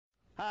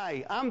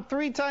Hi, I'm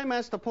three-time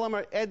master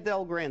plumber Ed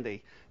Del Grande.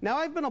 Now,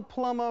 I've been a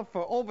plumber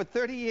for over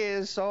 30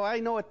 years, so I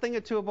know a thing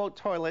or two about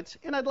toilets,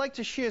 and I'd like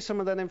to share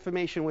some of that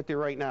information with you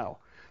right now.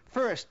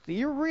 First, do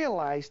you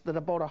realize that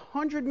about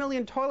 100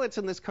 million toilets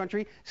in this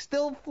country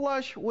still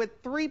flush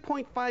with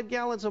 3.5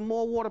 gallons or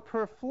more water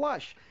per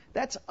flush?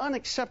 That's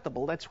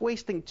unacceptable. That's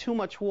wasting too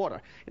much water.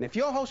 And if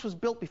your house was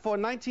built before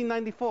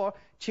 1994,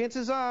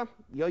 chances are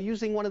you're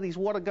using one of these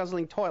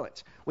water-guzzling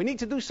toilets. We need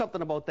to do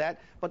something about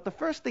that, but the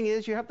first thing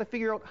is you have to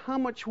figure out how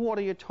much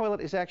water your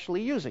toilet is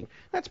actually using.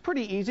 That's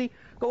pretty easy.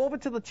 Go over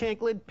to the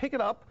tank lid, pick it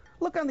up,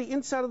 look on the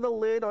inside of the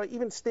lid, or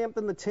even stamped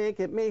in the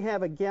tank. It may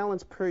have a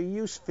gallons per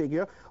use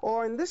figure,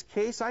 or in this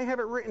case, I have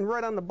it written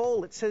right on the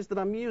bowl. It says that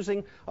I'm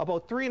using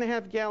about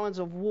 3.5 gallons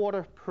of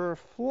water per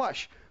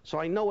flush, so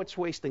I know it's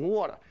wasting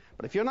water.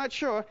 But if you're not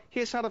sure,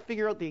 here's how to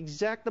figure out the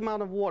exact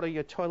amount of water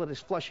your toilet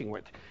is flushing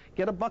with.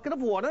 Get a bucket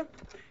of water.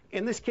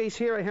 In this case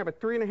here, I have a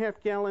 3.5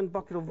 gallon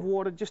bucket of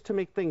water just to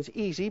make things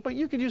easy, but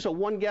you could use a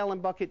 1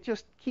 gallon bucket.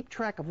 Just keep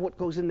track of what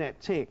goes in that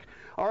tank.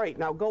 All right,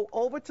 now go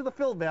over to the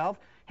fill valve.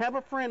 Have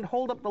a friend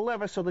hold up the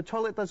lever so the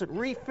toilet doesn't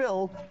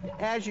refill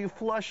as you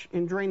flush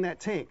and drain that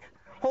tank.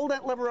 Hold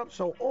that lever up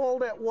so all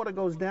that water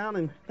goes down,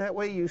 and that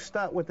way you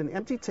start with an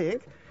empty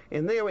tank.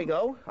 And there we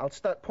go. I'll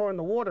start pouring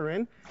the water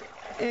in.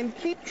 And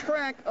keep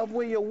track of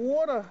where your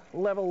water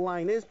level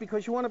line is,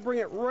 because you want to bring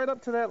it right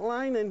up to that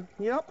line. And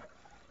yep,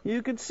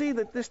 you can see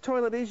that this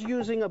toilet is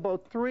using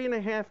about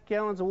 3.5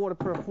 gallons of water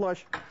per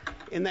flush,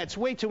 and that's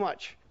way too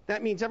much.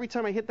 That means every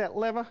time I hit that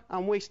lever,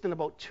 I'm wasting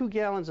about 2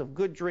 gallons of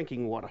good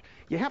drinking water.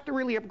 You have to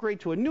really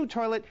upgrade to a new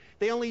toilet.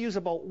 They only use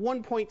about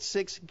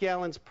 1.6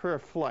 gallons per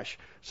flush.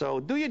 So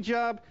do your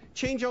job,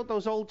 change out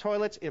those old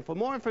toilets, and for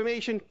more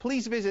information,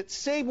 please visit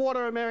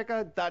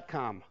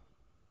SaveWaterAmerica.com.